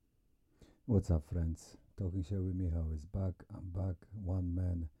What's up, friends? Talking Show with Miho is back. I'm back. One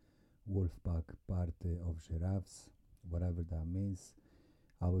man wolf pack party of giraffes, whatever that means.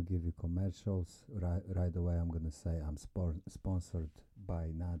 I will give you commercials. Right away, I'm gonna say I'm sponsored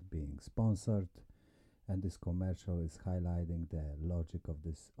by not being sponsored. And this commercial is highlighting the logic of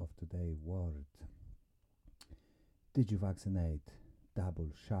this of today word. Did you vaccinate? Double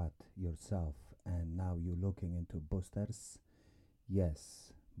shot yourself, and now you're looking into boosters?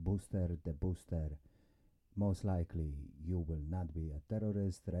 Yes, booster the booster. Most likely you will not be a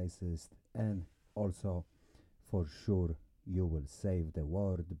terrorist, racist, and also for sure you will save the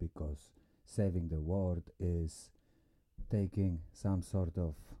world, because saving the world is taking some sort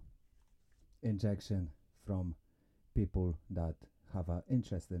of injection from people that have an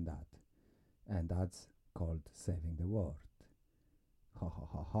interest in that, and that's called saving the world. Ha ha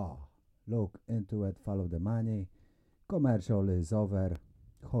ha ha. Look into it, follow the money. Commercial is over.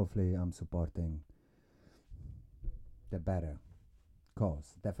 Hopefully, I'm supporting the better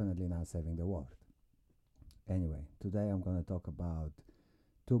cause, definitely not saving the world. Anyway, today I'm going to talk about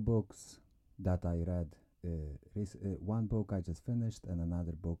two books that I read. One book I just finished, and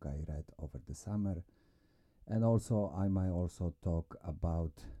another book I read over the summer. And also, I might also talk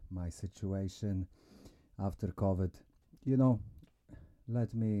about my situation after COVID. You know,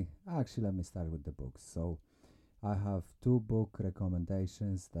 let me start with the books. So, I have two book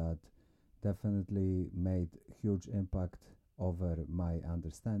recommendations that definitely made huge impact over my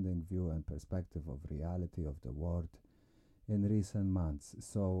understanding, view, and perspective of reality of the world in recent months.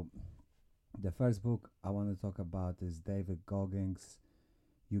 So, the first book I want to talk about is David Goggins'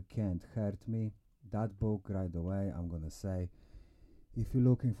 You Can't Hurt Me. That book, right away, I'm going to say, if you're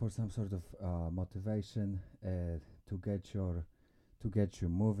looking for some sort of motivation to get you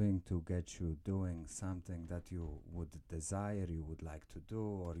moving, to get you doing something that you would desire, you would like to do,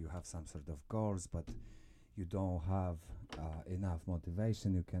 or you have some sort of goals, but you don't have enough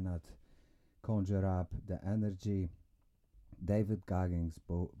motivation, you cannot conjure up the energy. David Goggins'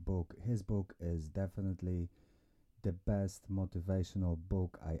 his book is definitely the best motivational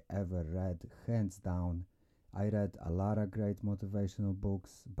book I ever read, hands down. I read a lot of great motivational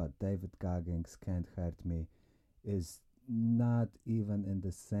books, but David Goggins' Can't Hurt Me is not even in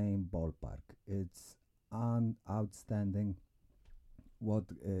the same ballpark. It's outstanding.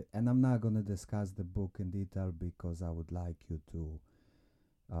 And I'm not gonna discuss the book in detail because I would like you to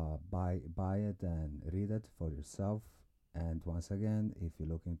buy it and read it for yourself. And once again, if you're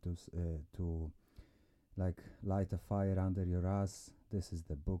looking to like light a fire under your ass, this is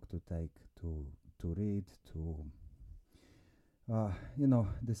the book to take to read to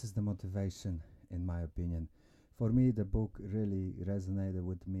this is the motivation, in my opinion. For me, the book really resonated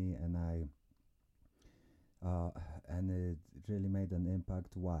with me, uh, and it really made an impact.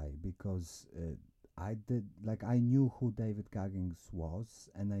 Why? Because I knew who David Goggins was,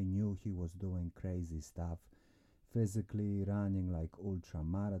 and I knew he was doing crazy stuff, physically running like ultra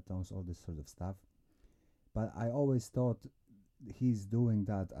marathons, all this sort of stuff. But I always thought he's doing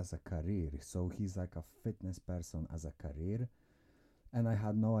that as a career, so he's like a fitness person as a career, and I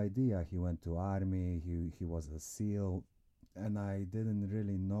had no idea he went to army. He was a SEAL, and I didn't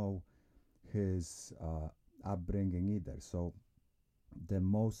really know his upbringing either. So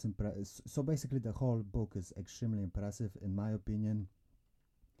so basically the whole book is extremely impressive in my opinion.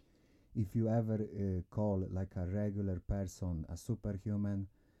 If you ever call like a regular person a superhuman,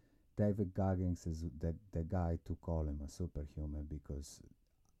 David Goggins is the guy to call him a superhuman, because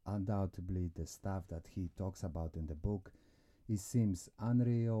undoubtedly the stuff that he talks about in the book, it seems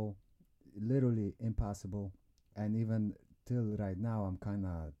unreal, literally impossible. And even till right now, I'm kind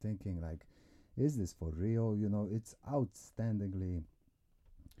of thinking like, is this for real? It's outstandingly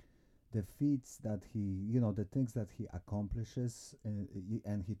the feats that the things that he accomplishes,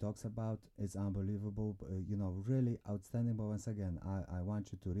 and he talks about is unbelievable. Really outstanding. But once again, I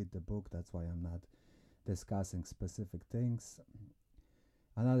want you to read the book. That's why I'm not discussing specific things.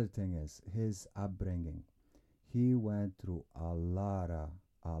 Another thing is his upbringing. He went through a lot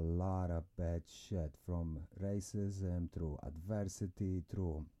of bad shit, from racism through adversity,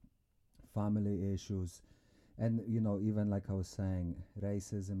 through family issues, and even like I was saying,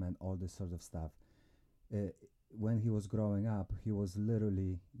 racism and all this sort of stuff. uh, when he was growing up, he was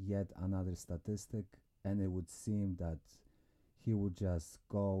literally yet another statistic, and it would seem that he would just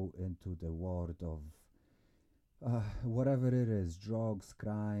go into the world of whatever it is, drugs,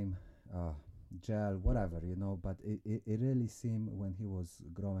 crime, uh, jail, whatever, but it really seemed when he was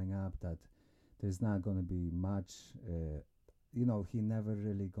growing up that there's not going to be much, he never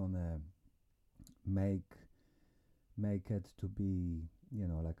really gonna make make it to be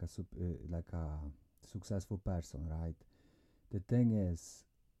like a successful person, right? The thing is,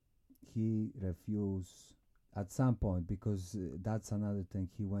 he refused at some point, because that's another thing.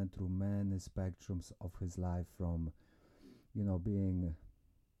 He went through many spectrums of his life, from being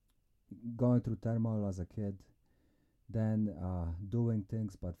going through turmoil as a kid, then doing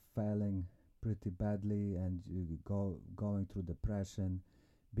things but failing pretty badly, and you going through depression,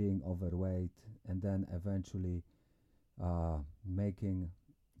 being overweight, and then eventually making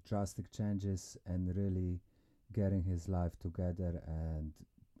drastic changes and really getting his life together, and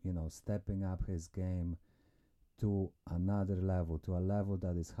stepping up his game to another level, to a level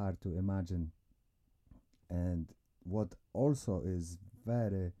that is hard to imagine. And what also is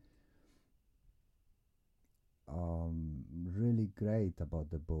very really great about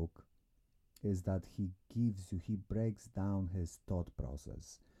the book is that he breaks down his thought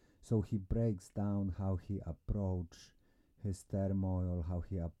process. So he breaks down how he approach his turmoil, how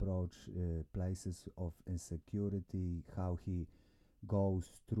he approach places of insecurity, how he goes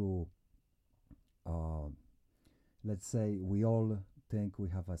through, uh, let's say, we all think we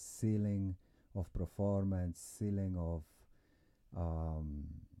have a ceiling of performance, ceiling of um,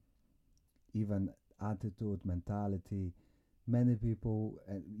 even attitude, mentality. Many people,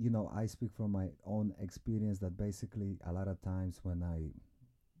 I speak from my own experience, that basically a lot of times when I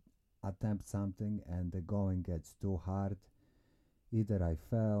attempt something and the going gets too hard, either I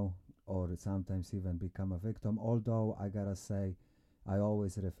fail or sometimes even become a victim. Although I gotta say, I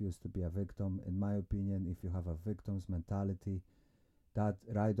always refuse to be a victim. In my opinion, if you have a victim's mentality, that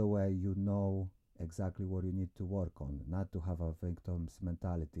right away you know exactly what you need to work on, not to have a victim's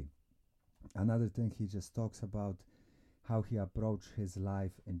mentality. Another thing, he just talks about how he approached his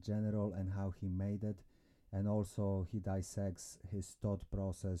life in general and how he made it, and also he dissects his thought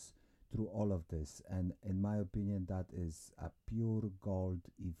process through all of this. And in my opinion, that is a pure gold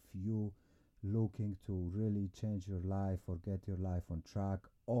if you looking to really change your life or get your life on track,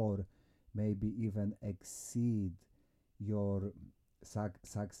 or maybe even exceed your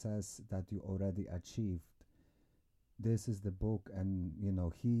success that you already achieved. This is the book. And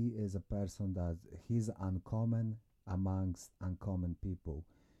he is a person that he's uncommon amongst uncommon people,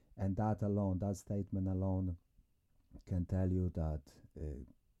 and that statement alone can tell you that uh,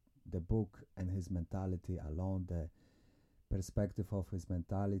 the book and his mentality alone, the perspective of his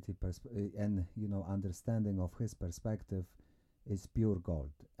mentality, and understanding of his perspective, is pure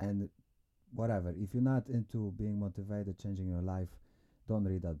gold. And whatever, if you're not into being motivated, changing your life, don't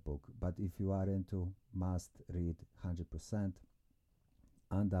read that book. But if you are into, must read, 100%,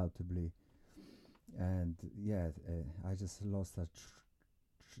 undoubtedly. And yeah, I just lost a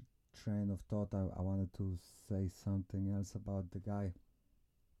train of thought. I wanted to say something else about the guy.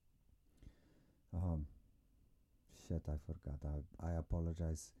 um Shit, I forgot. I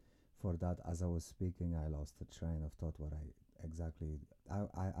apologize for that. As I was speaking, I lost the train of thought. What I exactly,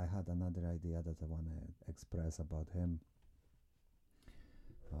 I had another idea that I want to express about him.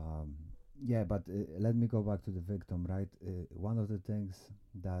 um yeah, but let me go back to the victim, right? One of the things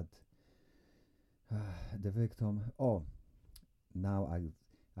that the victim, oh, now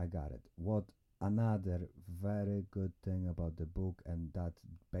I got it. What another very good thing about the book, and that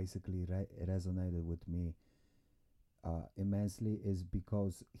basically resonated with me immensely, is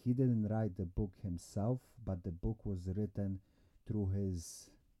because he didn't write the book himself, but the book was written through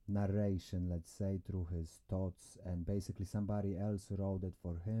his narration, let's say, through his thoughts, and basically somebody else wrote it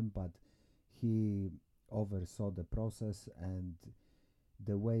for him, but he oversaw the process. And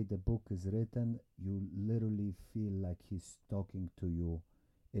the way the book is written, you literally feel like he's talking to you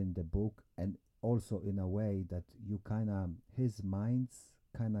in the book, and also in a way that you kind of, his minds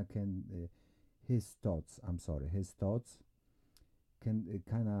kind of can, his thoughts, I'm sorry, his thoughts can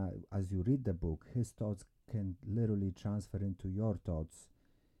kind of, as you read the book, his thoughts can literally transfer into your thoughts.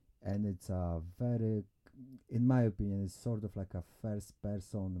 And it's a very, in my opinion, it's sort of like a first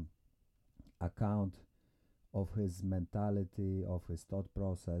person account of his mentality, of his thought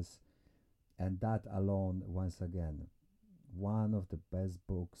process. And that alone, once again, one of the best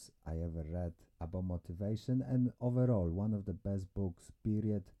books I ever read about motivation, and overall one of the best books,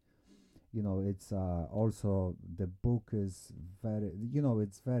 period. It's also, the book is very,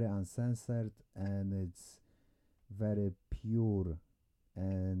 it's very uncensored, and it's very pure.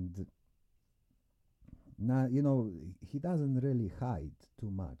 And now, he doesn't really hide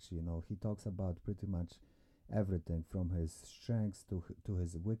too much. He talks about pretty much everything, from his strengths to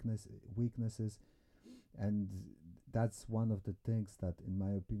his weaknesses. And that's one of the things that, in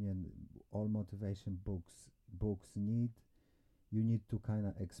my opinion, all motivation books need. You need to kind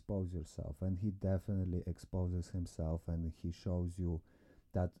of expose yourself, and he definitely exposes himself, and he shows you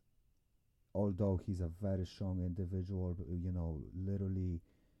that although he's a very strong individual, literally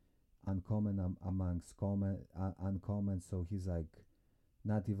uncommon amongst uncommon, so he's like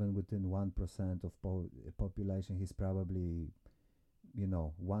not even within 1% of population. He's probably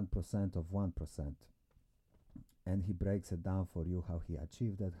 1% of 1%, and he breaks it down for you how he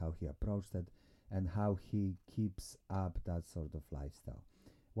achieved it, how he approached it, and how he keeps up that sort of lifestyle.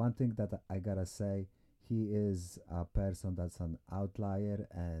 One thing that I gotta say, he is a person that's an outlier,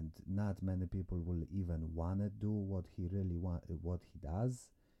 and not many people will even wanna do what he really what he does.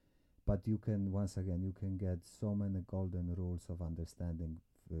 But you can, once again, you can get so many golden rules of understanding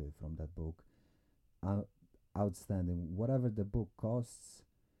from that book. Uh, Outstanding. Whatever the book costs,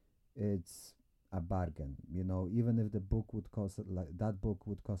 it's a bargain. Even if the book would cost like that book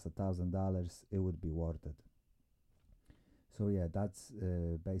would cost $1,000, it would be worth it. So yeah, that's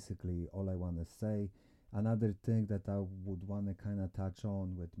basically all I want to say. Another thing that I would want to kind of touch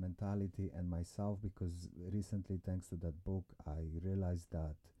on with mentality and myself, because recently, thanks to that book, I realized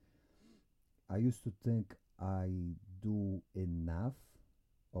that I used to think I do enough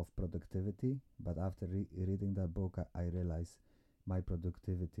of productivity, but after reading that book, I realized my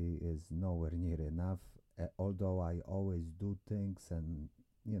productivity is nowhere near enough. Although I always do things, and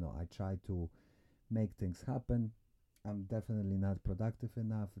I try to make things happen, I'm definitely not productive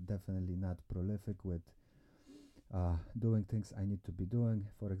enough, definitely not prolific with doing things I need to be doing.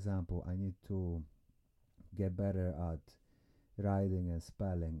 For example, I need to get better at writing and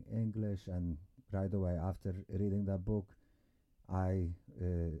spelling English, and right away after reading that book,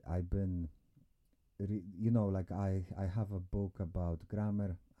 I've been like I have a book about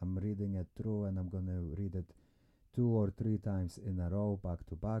grammar. I'm reading it through, and I'm gonna read it 2 or 3 times in a row, back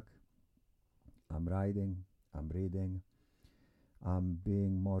to back. I'm writing, I'm reading, I'm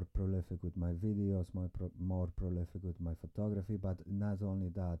being more prolific with my videos, more prolific with my photography. But not only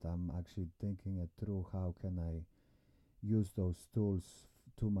that, I'm actually thinking it through, how can I use those tools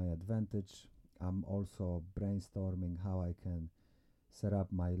to my advantage. I'm also brainstorming how I can set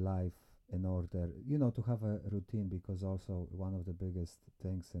up my life in order, to have a routine, because also one of the biggest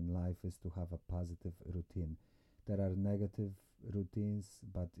things in life is to have a positive routine. There are negative routines,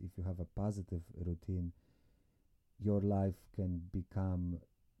 but if you have a positive routine, your life can become,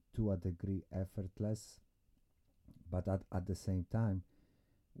 to a degree, effortless. But at the same time,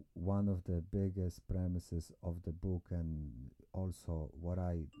 one of the biggest premises of the book, and also what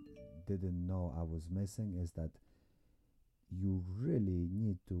I didn't know I was missing, is that you really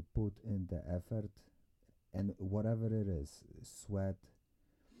need to put in the effort, and whatever it is, sweat,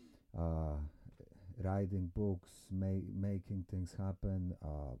 uh, writing books, making things happen,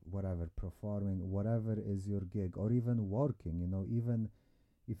 whatever, performing, whatever is your gig, or even working, even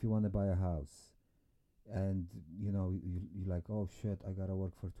if you want to buy a house, and you're like, oh shit, I gotta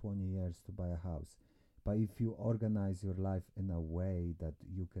work for 20 years to buy a house. But if you organize your life in a way that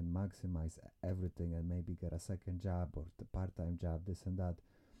you can maximize everything, and maybe get a second job or the part-time job, this and that,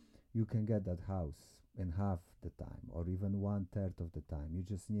 you can get that house in half the time, or even 1/3 of the time. You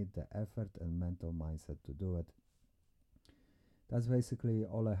just need the effort and mental mindset to do it. That's basically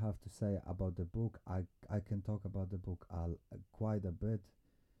all I have to say about the book. I can talk about the book quite a bit,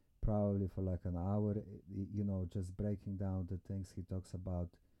 probably for like an hour. Just breaking down the things he talks about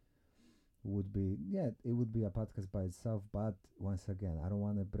would be, yeah, it would be a podcast by itself. But once again, I don't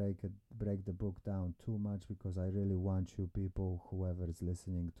want to break the book down too much, because I really want you people, whoever is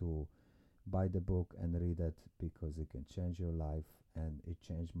listening, to buy the book and read it, because it can change your life, and it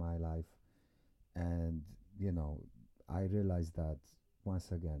changed my life. And I realized that,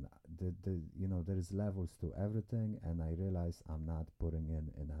 once again, there is levels to everything, and I realized I'm not putting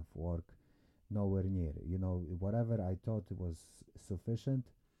in enough work, nowhere near. Whatever I thought was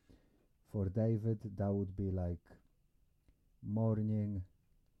sufficient for David, that would be like morning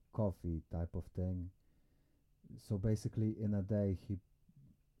coffee type of thing. So basically, in a day, he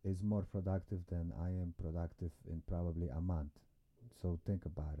is more productive than I am productive in probably a month. So think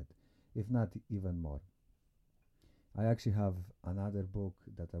about it, if not even more. I actually have another book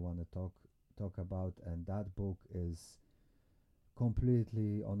that I want to talk about, and that book is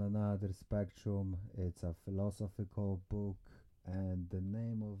completely on another spectrum. It's a philosophical book, and the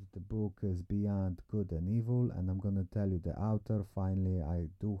name of the book is Beyond Good and Evil. And I'm gonna tell you the author. Finally, I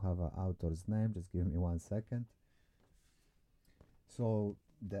do have an author's name. Just give me 1 second. So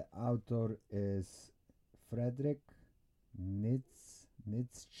the author is Frederick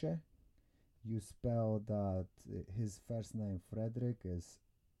Nietzsche. You spell that his first name Frederick is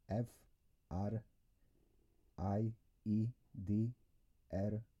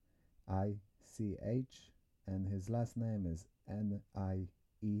Friedrich, and his last name is Nietzsche.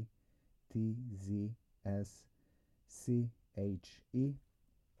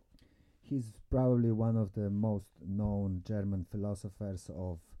 He's probably one of the most known German philosophers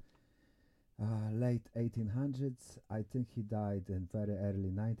of late 1800s. I think he died in very early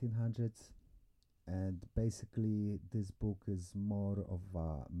 1900s. And basically, this book is more of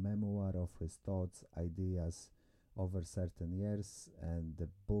a memoir of his thoughts, ideas over certain years. And the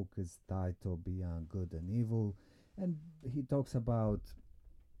book is titled Beyond Good and Evil. And he talks about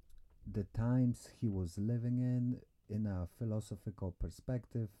the times he was living in a philosophical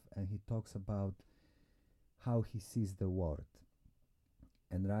perspective, and he talks about how he sees the world.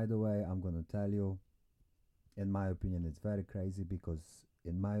 And right away, I'm going to tell you, in my opinion, it's very crazy because,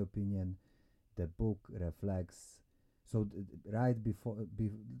 in my opinion, the book reflects. So right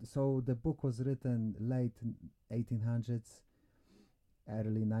so the book was written late 1800s,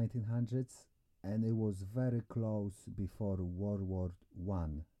 early 1900s, and it was very close before World War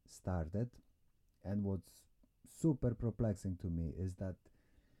One started. And what's super perplexing to me is that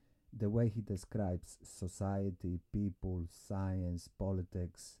the way he describes society, people, science,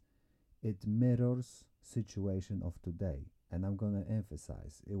 politics, it mirrors situation of today. And I'm going to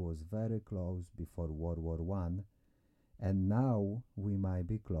emphasize it was very close before World War One, and now we might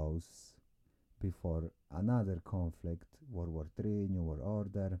be close before another conflict, World War Three, New World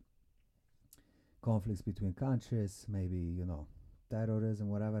Order, conflicts between countries, maybe, terrorism,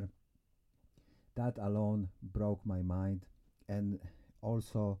 whatever. That alone broke my mind. And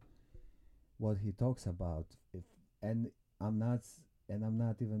also what he talks about, if and I'm not and I'm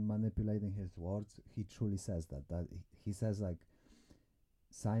not even manipulating his words. He truly says that he says, like,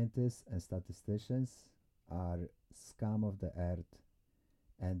 scientists and statisticians are scum of the earth,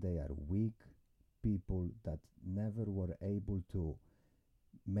 and they are weak people that never were able to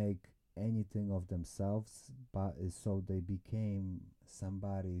make anything of themselves, but so they became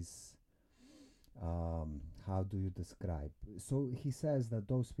somebody's, how do you describe? So he says that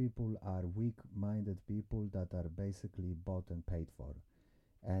those people are weak minded people that are basically bought and paid for,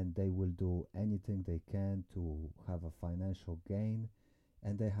 and they will do anything they can to have a financial gain,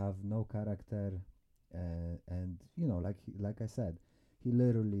 and they have no character. And like I said, he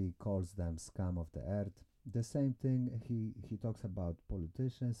literally calls them scum of the earth. The same thing he talks about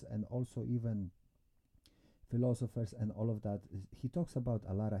politicians, and also even philosophers and all of that. He talks about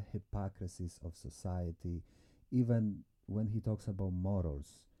a lot of hypocrisies of society. Even when he talks about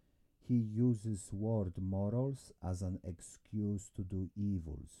morals, he uses word morals as an excuse to do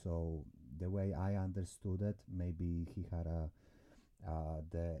evil. So the way I understood it, maybe he had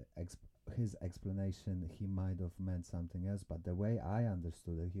his explanation, he might have meant something else, but the way I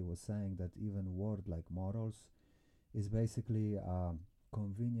understood it, he was saying that even word like morals is basically a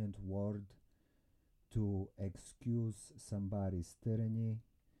convenient word to excuse somebody's tyranny,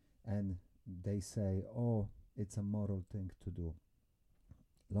 and they say, oh, it's a moral thing to do.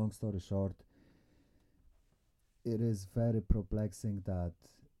 Long story short, it is very perplexing that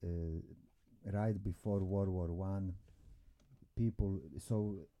right before World War One, people.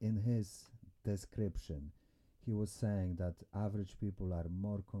 So in his description, he was saying that average people are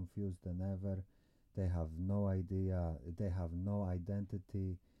more confused than ever. They have no idea. They have no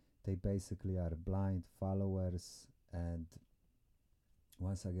identity. They basically are blind followers. And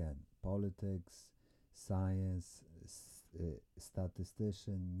once again, politics, science,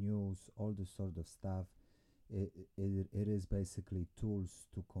 statistician, news, all this sort of stuff. It is basically tools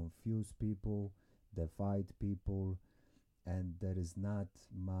to confuse people, divide people, and there is not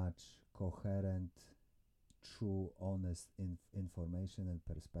much coherent, true, honest information and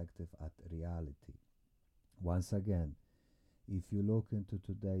perspective at reality. Once again, if you look into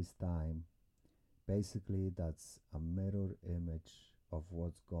today's time, basically that's a mirror image of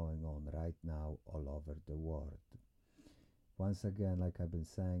what's going on right now all over the world. Once again, like I've been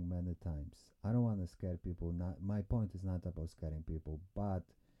saying many times, I don't want to scare people. Not my point is not about scaring people, but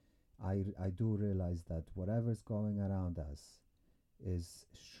I do realize that whatever's going around us is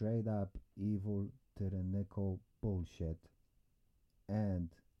straight up evil, tyrannical bullshit, and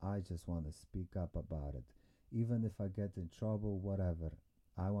I just want to speak up about it. Even if I get in trouble, whatever,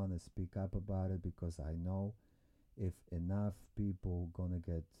 I want to speak up about it because I know if enough people gonna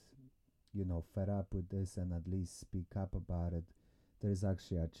get, fed up with this and at least speak up about it, there's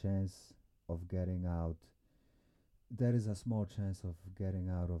actually a chance of getting out. There is a small chance of getting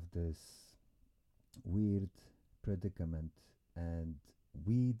out of this weird predicament, and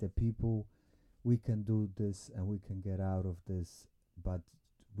we, the people, we can do this and we can get out of this, but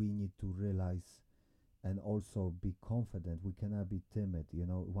we need to realize and also be confident. We cannot be timid.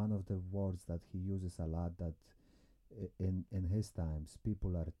 One of the words that he uses a lot, that in his times,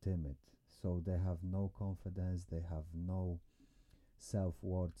 people are timid, so they have no confidence, they have no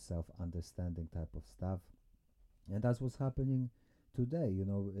self-worth, self-understanding type of stuff, and that's what's happening today,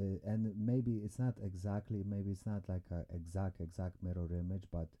 and maybe it's not exactly, maybe it's not like a exact mirror image,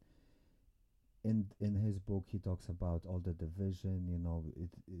 but in his book he talks about all the division,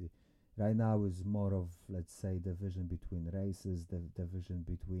 right now is more of, let's say, division between races, the division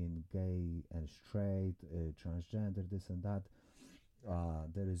between gay and straight, transgender, this and that.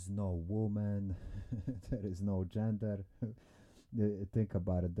 There is no woman, there is no gender. Think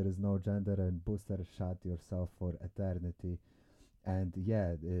about it, there is no gender, and booster shot yourself for eternity. And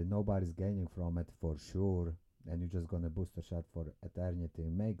yeah, nobody's gaining from it for sure, and you're just gonna booster shot for eternity.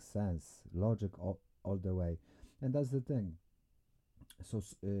 Makes sense, logic all the way. And that's the thing. So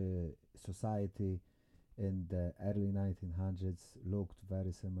society in the early 1900s looked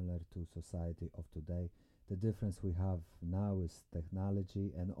very similar to society of today. The difference we have now is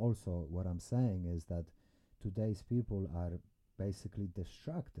technology, and also what I'm saying is that today's people are basically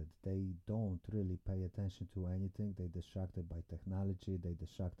distracted. They don't really pay attention to anything. They distracted by technology, they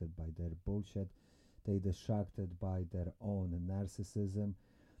distracted by their bullshit, they distracted by their own narcissism,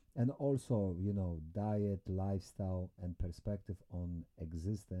 and also, diet, lifestyle, and perspective on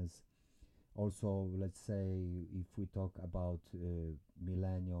existence. Also, let's say if we talk about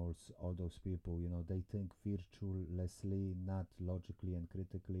millennials, all those people, they think virtuously, not logically and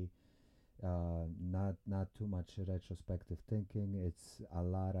critically, not too much retrospective thinking. It's a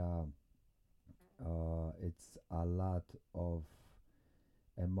lot of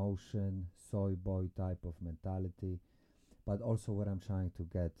emotion, soy boy type of mentality. But also, what I'm trying to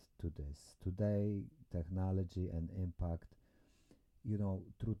get to this today, technology and impact.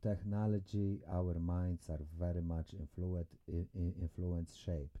 Through technology, our minds are very much influence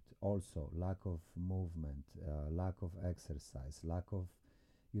shaped. Also, lack of movement, lack of exercise, lack of,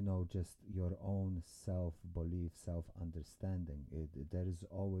 just your own self belief, self understanding. There is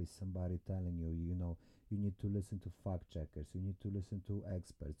always somebody telling you, you need to listen to fact checkers, you need to listen to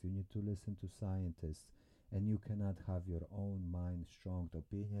experts, you need to listen to scientists, and you cannot have your own mind strong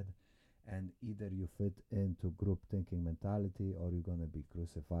opinion. And either you fit into group thinking mentality, or you're gonna be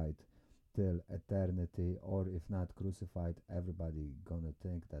crucified till eternity, or if not crucified, everybody gonna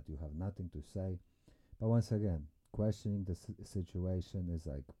think that you have nothing to say. But once again, questioning the situation is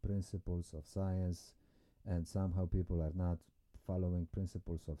like principles of science, and somehow people are not following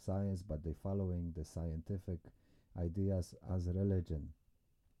principles of science, but they following the scientific ideas as religion.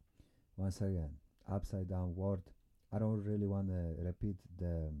 Once again, upside down world. I don't really want to repeat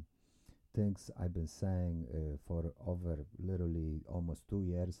the things I've been saying for over literally almost 2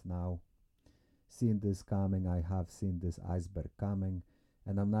 years now. Seen this coming, I have seen this iceberg coming,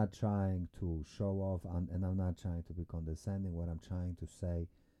 and I'm not trying to show off, and I'm not trying to be condescending. What I'm trying to say,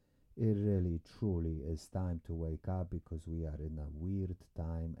 it really truly is time to wake up, because we are in a weird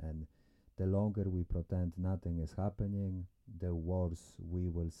time, and the longer we pretend nothing is happening, the worse we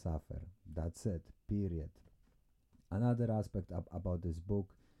will suffer. That's it, period. Another aspect about this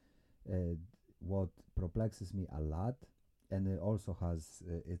book, uh, what perplexes me a lot, and it also has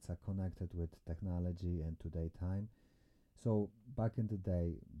it's connected with technology and today time. So back in the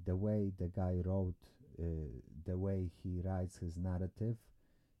day, the way the guy wrote, uh, the way he writes his narrative,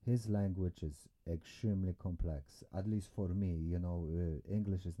 his language is extremely complex, at least for me.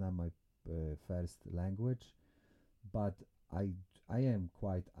 English is not my first language, but i I am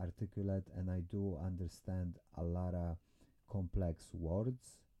quite articulate, and I do understand a lot of complex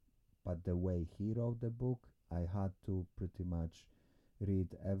words. But the way he wrote the book, I had to pretty much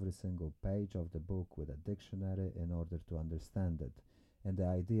read every single page of the book with a dictionary in order to understand it. And the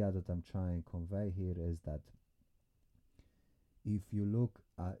idea that I'm trying to convey here is that if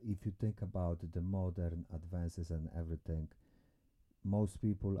you think about the modern advances and everything, most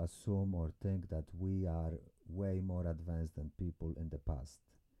people assume or think that we are way more advanced than people in the past.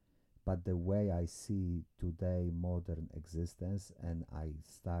 But the way I see today modern existence, and I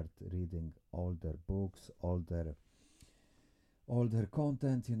start reading older books, older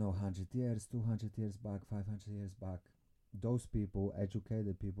content, 100 years, 200 years back, 500 years back, those people,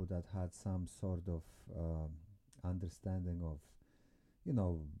 educated people that had some sort of understanding of, you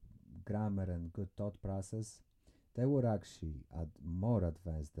know, grammar and good thought process, they were actually more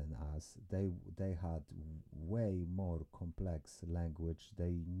advanced than us. They had way more complex language.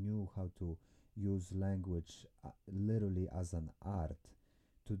 They knew how to use language literally as an art.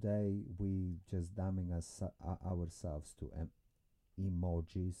 Today we just dumbing ourselves to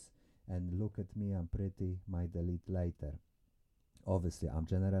emojis, and look at me, I'm pretty, my delete later. Obviously I'm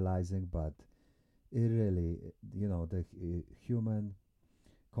generalizing, but It really, the human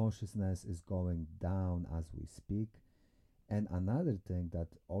consciousness is going down as we speak. And another thing that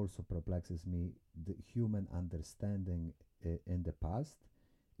also perplexes me, the human understanding in the past.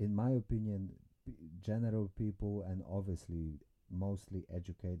 In my opinion, general people and obviously mostly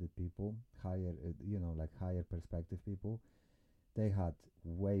educated people, higher, like higher perspective people, they had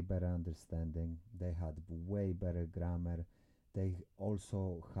way better understanding. They had way better grammar. They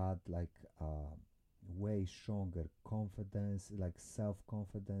also had like way stronger confidence, like self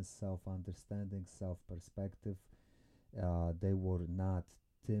confidence, self understanding, self perspective. They were not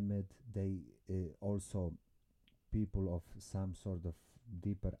timid. They also people of some sort of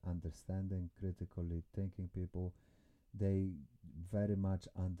deeper understanding, critically thinking people. They very much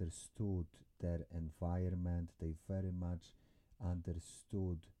understood their environment. They very much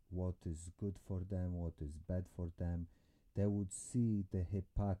understood what is good for them, what is bad for them. They would see the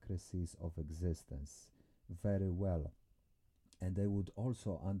hypocrisies of existence very well, and they would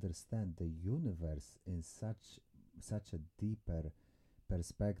also understand the universe in such a deeper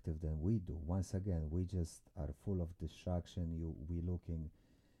perspective than we do. Once again, we just are full of distraction. We looking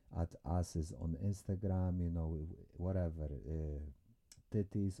at us is on Instagram, whatever,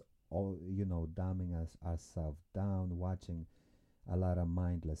 titties, all, dumbing ourselves down, watching a lot of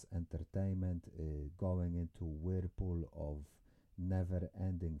mindless entertainment, going into whirlpool of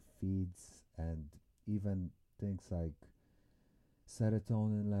never-ending feeds, and even things like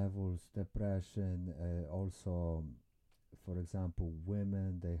serotonin levels, depression, also, for example,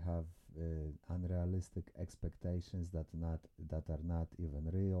 women, they have unrealistic expectations that are not even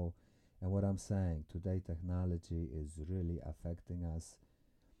real. And what I'm saying today, technology is really affecting us.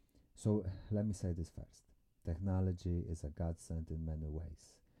 So let me say this first: technology is a godsend in many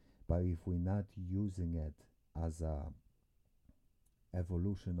ways, but if we're not using it as a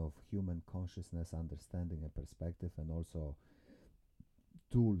evolution of human consciousness, understanding, and perspective, and also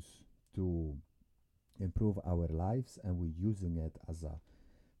tools to improve our lives, and we're using it as a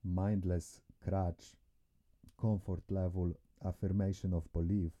mindless crutch, comfort level, affirmation of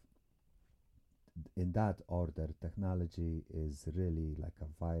belief, in that order, technology is really like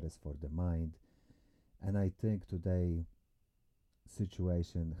a virus for the mind. And I think today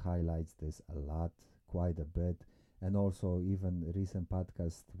situation highlights this a lot, quite a bit. And also even recent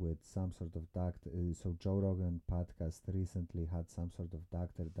podcast with some sort of doctor. So Joe Rogan podcast recently had some sort of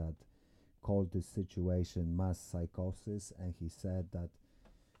doctor that called this situation mass psychosis, and he said that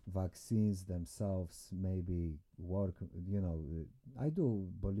vaccines themselves maybe work. I do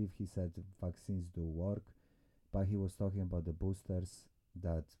believe he said vaccines do work, but he was talking about the boosters,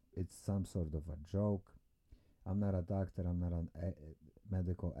 that it's some sort of a joke. I'm not a doctor, I'm not a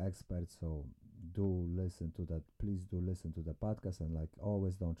medical expert, so do listen to that. Please do listen to the podcast, and like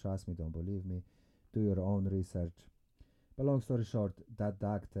always, don't trust me, don't believe me, do your own research. But long story short, that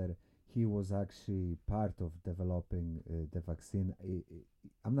doctor, he was actually part of developing the vaccine.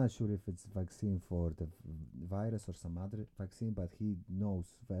 I'm not sure if it's vaccine for the virus or some other vaccine, but he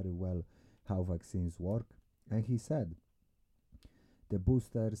knows very well how vaccines work. And he said the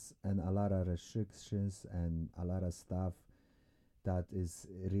boosters and a lot of restrictions and a lot of stuff that is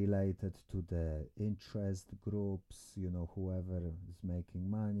related to the interest groups, whoever is making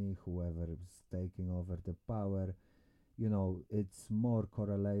money, whoever is taking over the power, it's more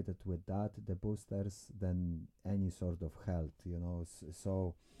correlated with that, the boosters, than any sort of health,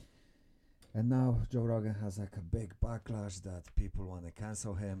 so. And now Joe Rogan has like a big backlash that people want to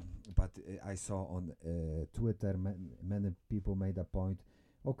cancel him. But I saw on Twitter many people made a point.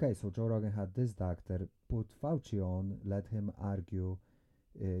 Okay, so Joe Rogan had this doctor, put Fauci on, let him argue,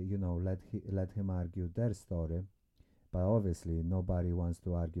 let him argue their story. But obviously nobody wants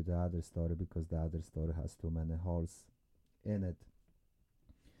to argue the other story because the other story has too many holes in it.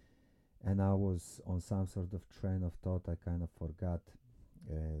 And I was on some sort of train of thought. I kind of forgot.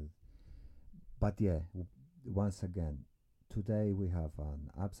 Uh, but yeah, once again, today we have an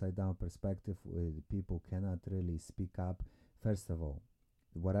upside down perspective where people cannot really speak up. First of all,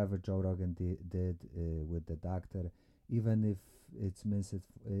 whatever Joe Rogan did with the doctor, even if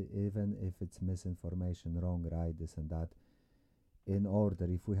even if it's misinformation, wrong, right, this and that, in order,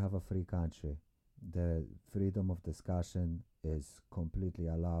 if we have a free country, the freedom of discussion is completely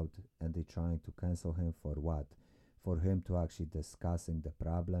allowed, and they're trying to cancel him for what? For him to actually discussing the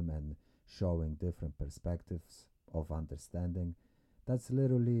problem and showing different perspectives of understanding. That's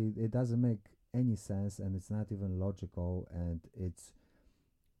literally, it doesn't make any sense, and it's not even logical, and it's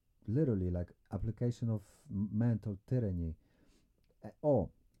literally like application of mental tyranny. Oh,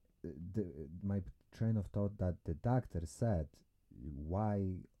 my train of thought that the doctor said, why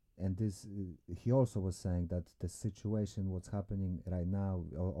and this he also was saying that the situation what's happening right now,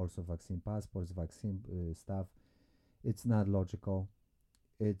 also vaccine passports, vaccine stuff, it's not logical.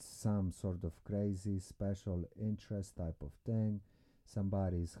 It's some sort of crazy special interest type of thing.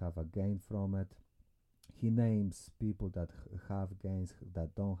 Somebody's have a gain from it. He names people that have gains,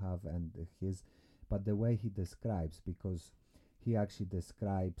 that don't have, and his, but the way he describes, because he actually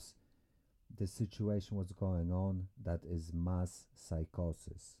describes the situation what's going on, that is mass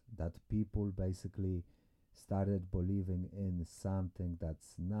psychosis, that people basically started believing in something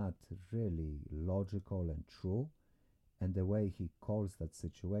that's not really logical and true, and the way he calls that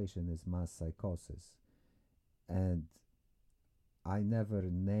situation is mass psychosis. And I never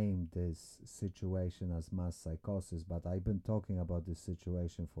named this situation as mass psychosis, but I've been talking about this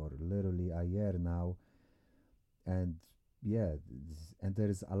situation for literally a year now. And yeah, and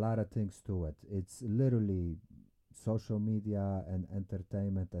there's a lot of things to it. It's literally social media and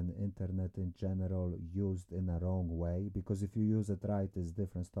entertainment and internet in general used in a wrong way, because if you use it right, it's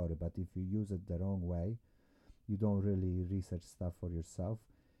different story, but if you use it the wrong way, you don't really research stuff for yourself,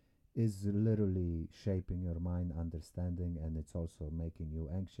 is literally shaping your mind, understanding, and it's also making you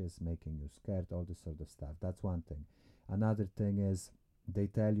anxious, making you scared, all this sort of stuff. That's one thing. Another thing is they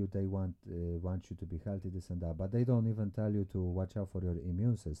tell you they want you to be healthy, this and that, but they don't even tell you to watch out for your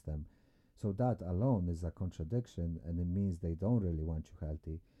immune system. So that alone is a contradiction, and it means they don't really want you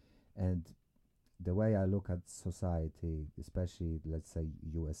healthy. And the way I look at society, especially let's say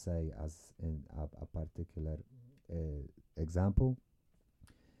USA as in a particular example,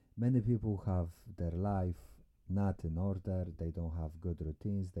 many people have their life not in order. They don't have good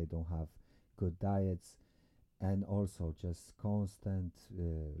routines. They don't have good diets, and also just constant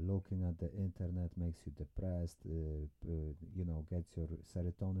looking at the internet makes you depressed. Gets your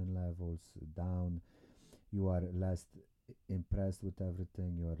serotonin levels down. You are less impressed with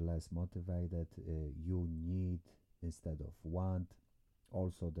everything. You are less motivated. You need instead of want.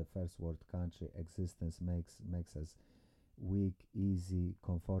 Also, the first world country existence makes us weak, easy,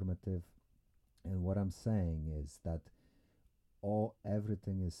 conformative. And what I'm saying is that all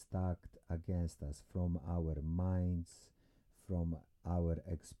everything is stacked against us, from our minds, from our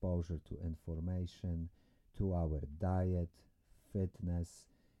exposure to information, to our diet, fitness.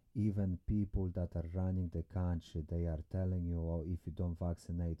 Even people that are running the country, they are telling you, oh, if you don't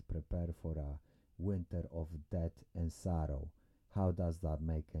vaccinate, prepare for a winter of death and sorrow. How does that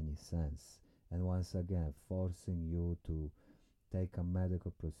make any sense? And once again, forcing you to take a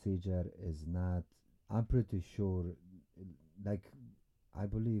medical procedure is not, I'm pretty sure, like, I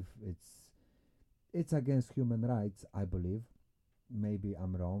believe it's against human rights, I believe. Maybe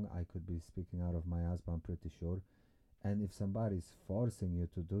I'm wrong, I could be speaking out of my ass, but I'm pretty sure. And if somebody's forcing you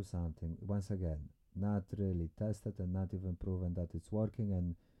to do something, once again, not really tested and not even proven that it's working,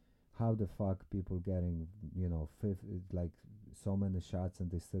 and how the fuck people getting, like so many shots and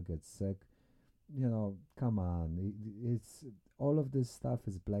they still get sick, come on. It's all of this stuff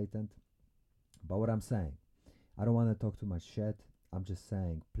is blatant. But what I'm saying, I don't want to talk too much shit. I'm just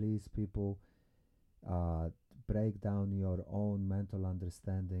saying, please, people, uh, break down your own mental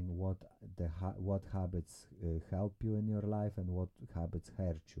understanding. What habits help you in your life and what habits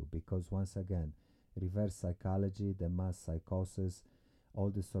hurt you. Because once again, reverse psychology, the mass psychosis, all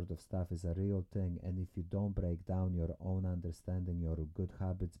this sort of stuff is a real thing. And if you don't break down your own understanding, your good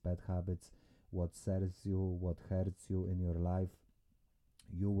habits, bad habits, what serves you, what hurts you in your life,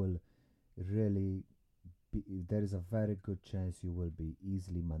 you will really there is a very good chance you will be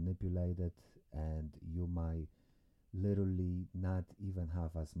easily manipulated, and you might literally not even have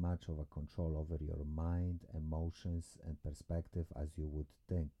as much of a control over your mind, emotions, and perspective as you would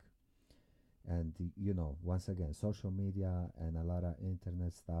think. And once again, social media and a lot of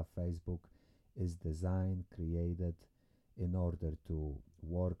internet stuff, Facebook, is designed, created in order to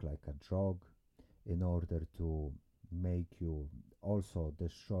work like a drug, in order to make you also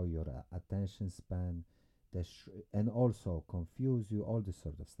destroy your attention span, and also confuse you, all this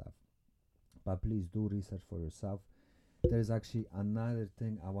sort of stuff. But please do research for yourself. There's actually another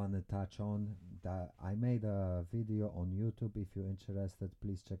thing I want to touch on, that I made a video on YouTube. If you're interested,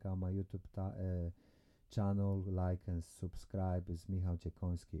 please check out my YouTube channel, like and subscribe. It's Michał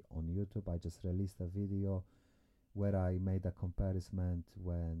Ciekoński on YouTube. I just released a video where I made a comparison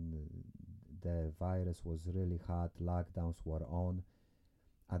when the virus was really hot, lockdowns were on.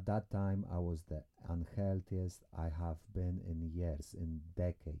 At that time, I was the unhealthiest I have been in years, in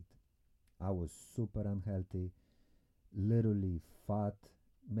decade. I was super unhealthy, literally fat,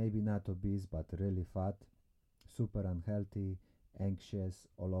 maybe not obese, but really fat, super unhealthy, anxious,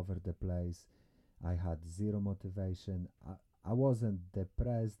 all over the place. I had zero motivation. I wasn't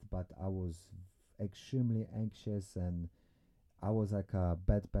depressed, but I was extremely anxious, and I was like a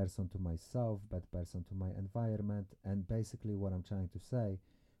bad person to myself, bad person to my environment. And basically, what I'm trying to say,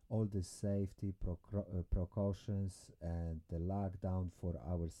 all the safety precautions and the lockdown for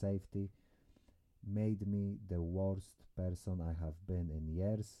our safety made me the worst person I have been in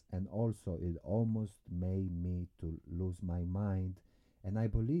years, and also it almost made me to lose my mind. And I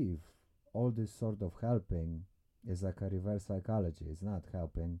believe all this sort of helping is like a reverse psychology. It's not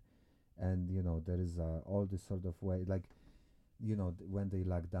helping, and there is all this sort of way, like when they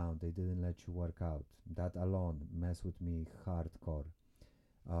locked down, they didn't let you work out. That alone messed with me hardcore.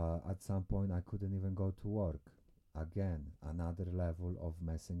 At some point, I couldn't even go to work. Again, another level of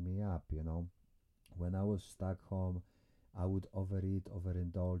messing me up. When I was stuck home, I would overeat,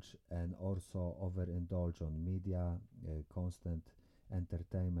 overindulge, and also overindulge on media, constant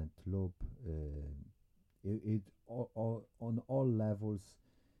entertainment loop. On all levels,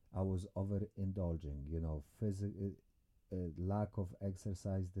 I was overindulging. Lack of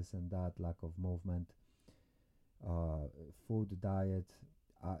exercise, this and that, lack of movement, uh, food, diet.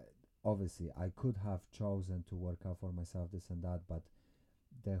 I, Obviously, I could have chosen to work out for myself, this and that, but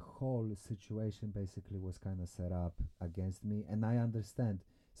the whole situation basically was kind of set up against me. And I understand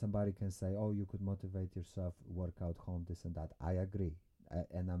somebody can say, oh, you could motivate yourself, work out home, this and that. I agree.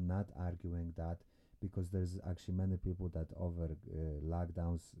 And I'm not arguing that, because there's actually many people that over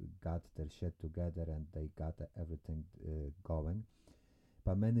lockdowns got their shit together and they got everything going.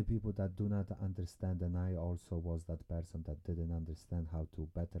 But many people that do not understand, and I also was that person that didn't understand how to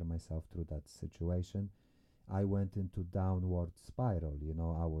better myself through that situation. I went into downward spiral.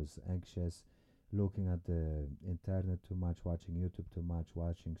 I was anxious, looking at the internet too much, watching YouTube too much,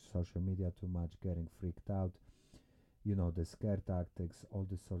 watching social media too much, getting freaked out. The scare tactics, all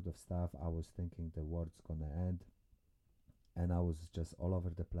this sort of stuff. I was thinking the world's gonna end, and I was just all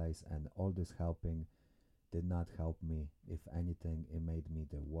over the place. And all this helping did not help me. If anything, it made me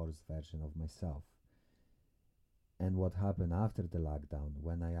the worst version of myself. And what happened after the lockdown,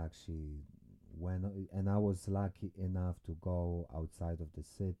 when I actually went, and I was lucky enough to go outside of the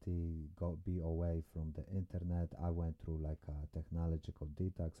city, go be away from the internet. I went through like a technological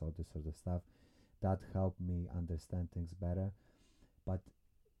detox, all this sort of stuff. That helped me understand things better. But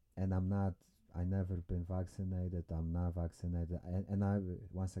and I never been vaccinated. I'm not vaccinated. And I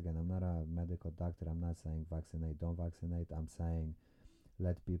once again, I'm not a medical doctor. I'm not saying vaccinate, don't vaccinate. I'm saying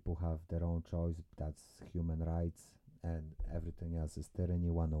let people have their own choice. That's human rights, and everything else is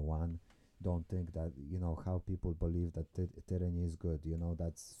tyranny 101. Don't think that, how people believe that tyranny is good.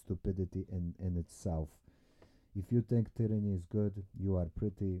 That's stupidity in itself. If you think tyranny is good, you are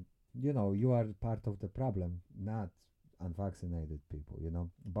pretty, you are part of the problem, not unvaccinated people.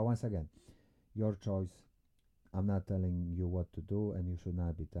 But once again, your choice. I'm not telling you what to do, and you should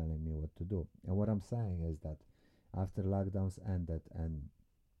not be telling me what to do. And what I'm saying is that after lockdowns ended, and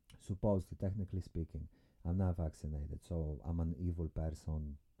supposedly, technically speaking, I'm not vaccinated, so I'm an evil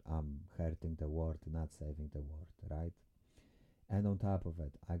person. I'm hurting the world, not saving the world, right? And on top of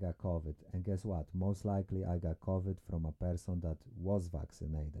it, I got COVID. And guess what? Most likely, I got COVID from a person that was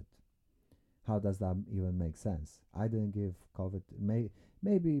vaccinated. How does that even make sense? I didn't give COVID.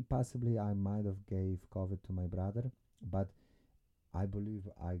 Maybe, possibly, I might have gave COVID to my brother, but I believe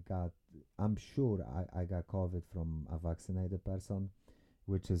I'm sure I got COVID from a vaccinated person,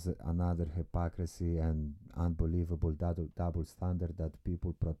 which is another hypocrisy and unbelievable double standard that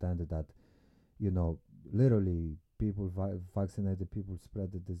people pretend that, you know, literally people vaccinated people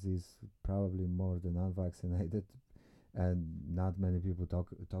spread the disease probably more than unvaccinated, and not many people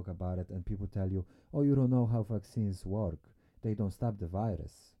talk about it. And people tell you, oh, you don't know how vaccines work. They don't stop the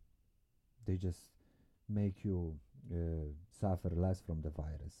virus. They just make you suffer less from the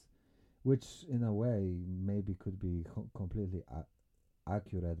virus, which in a way maybe could be completely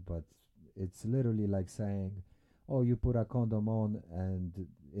accurate, but it's literally like saying, oh, you put a condom on and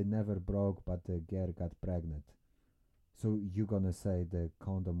it never broke, but the girl got pregnant. So you gonna say the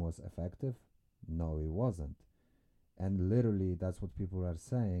condom was effective? No, it wasn't. And literally, that's what people are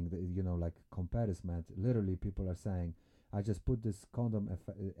saying. Like comparison. Literally, people are saying, I just put this condom,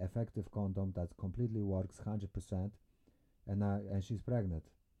 effective condom that completely works 100%, and she's pregnant.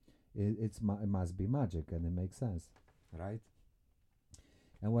 It must be magic, and it makes sense, right?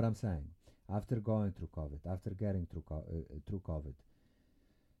 And what I'm saying, after going through COVID, after getting through COVID,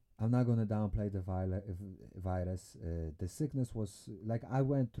 I'm not gonna downplay the virus. The sickness was like I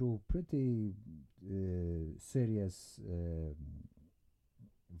went through pretty serious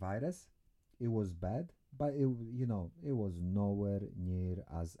virus. It was bad, but it was nowhere near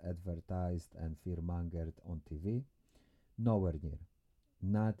as advertised and fear mongered on TV. Nowhere near.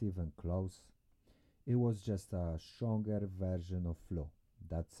 Not even close. It was just a stronger version of flu.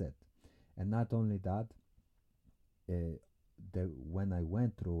 That's it. And not only that, uh, when I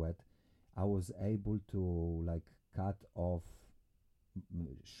went through it, I was able to like cut off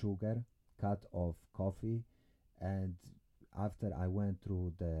sugar, cut off coffee, and after I went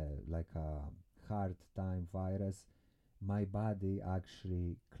through the like a hard time virus, my body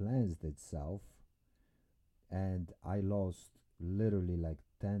actually cleansed itself, and I lost literally like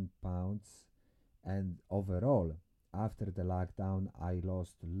 10 pounds. And overall, after the lockdown, I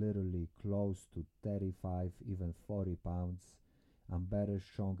lost literally close to 35, even 40 pounds. I'm better,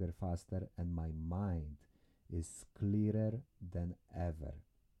 stronger, faster, and my mind is clearer than ever.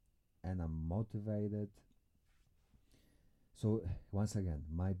 And I'm motivated. So, once again,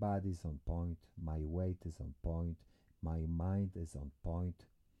 my body is on point, my weight is on point, my mind is on point,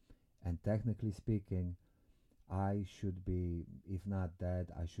 and technically speaking, I should be, if not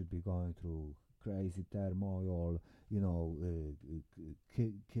dead, I should be going through crazy turmoil,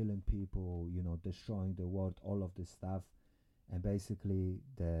 killing people, destroying the world, all of this stuff. And basically,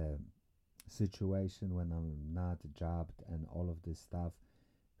 the situation when I'm not jobbed and all of this stuff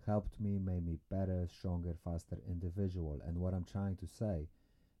helped me, made me better, stronger, faster individual. And what I'm trying to say,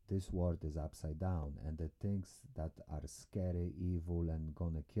 this world is upside down, and the things that are scary, evil, and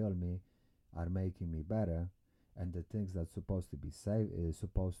gonna kill me are making me better, and the things that supposed to be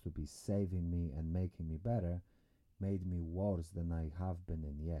saving me and making me better made me worse than I have been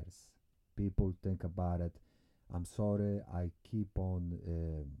in years. People think about it. I'm sorry, I keep on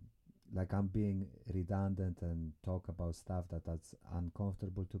like I'm being redundant and talk about stuff that's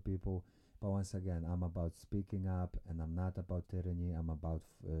uncomfortable to people. But once again, I'm about speaking up, and I'm not about tyranny. I'm about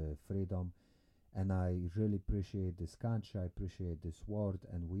freedom, and I really appreciate this country. I appreciate this world,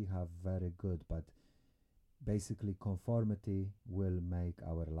 and we have very good. But basically, conformity will make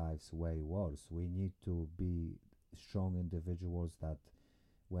our lives way worse. We need to be strong individuals that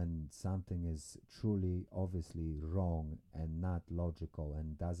when something is truly obviously wrong and not logical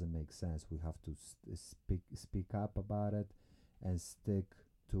and doesn't make sense, we have to speak up about it and stick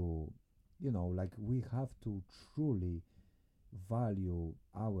to, like we have to truly value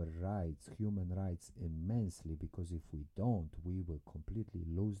our rights, human rights immensely, because if we don't, we will completely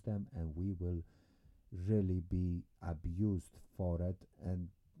lose them, and we will really be abused for it. And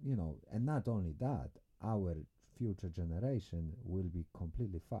and not only that, our future generation will be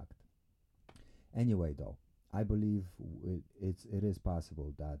completely fucked. Anyway, though, I believe it is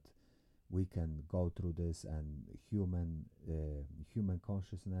possible that we can go through this, and human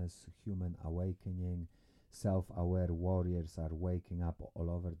consciousness, human awakening, self-aware warriors are waking up all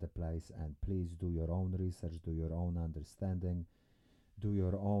over the place. And please do your own research, do your own understanding, do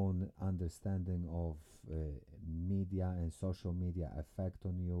your own understanding of uh, media and social media effect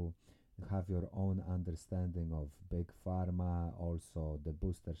on you. Have your own understanding of big pharma, also the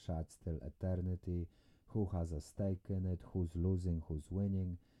booster shots till eternity, who has a stake in it, who's losing, who's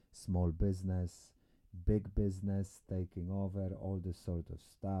winning, small business, big business taking over, all this sort of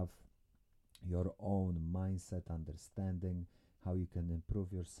stuff. Your own mindset understanding, how you can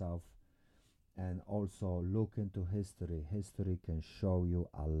improve yourself, and also look into history. History can show you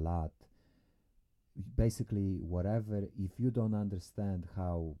a lot. Basically, whatever, if you don't understand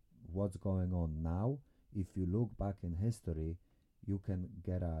how what's going on now, if you look back in history, you can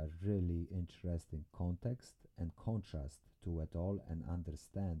get a really interesting context and contrast to it all and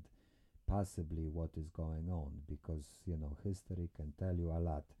understand possibly what is going on, because history can tell you a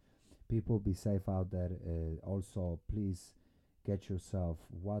lot. People, be safe out there. Also, please get yourself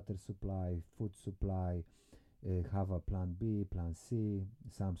water supply, food supply, have a plan B, plan C,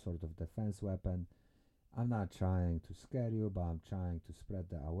 some sort of defense weapon. I'm not trying to scare you, but I'm trying to spread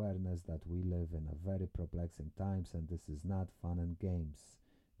the awareness that we live in a very perplexing times, and this is not fun and games.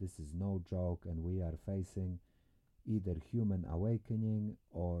 This is no joke, and we are facing either human awakening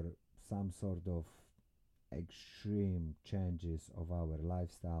or some sort of extreme changes of our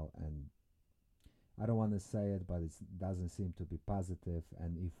lifestyle. And I don't want to say it, but it doesn't seem to be positive.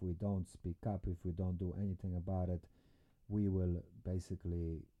 And if we don't speak up, if we don't do anything about it, we will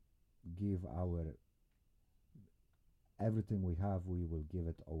basically give our everything we have, we will give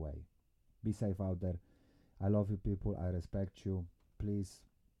it away. Be safe out there. I love you, people. I respect you. Please,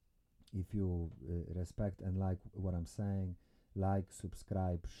 if you respect and like what I'm saying, like,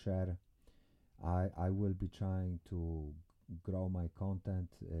 subscribe, share. I will be trying to grow my content,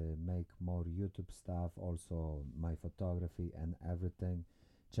 make more YouTube stuff, also my photography and everything.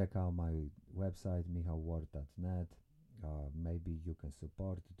 Check out my website, mihalward.net. Maybe you can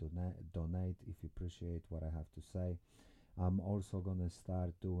support, donate if you appreciate what I have to say. I'm also gonna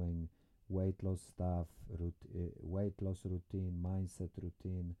start doing weight loss stuff, weight loss routine, mindset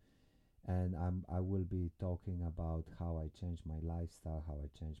routine, and I will be talking about how I changed my lifestyle, how I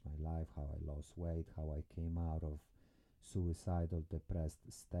changed my life, how I lost weight, how I came out of suicidal, depressed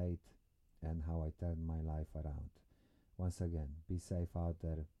state, and how I turned my life around. Once again, be safe out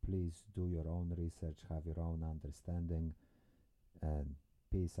there. Please do your own research, have your own understanding, and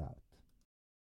peace out.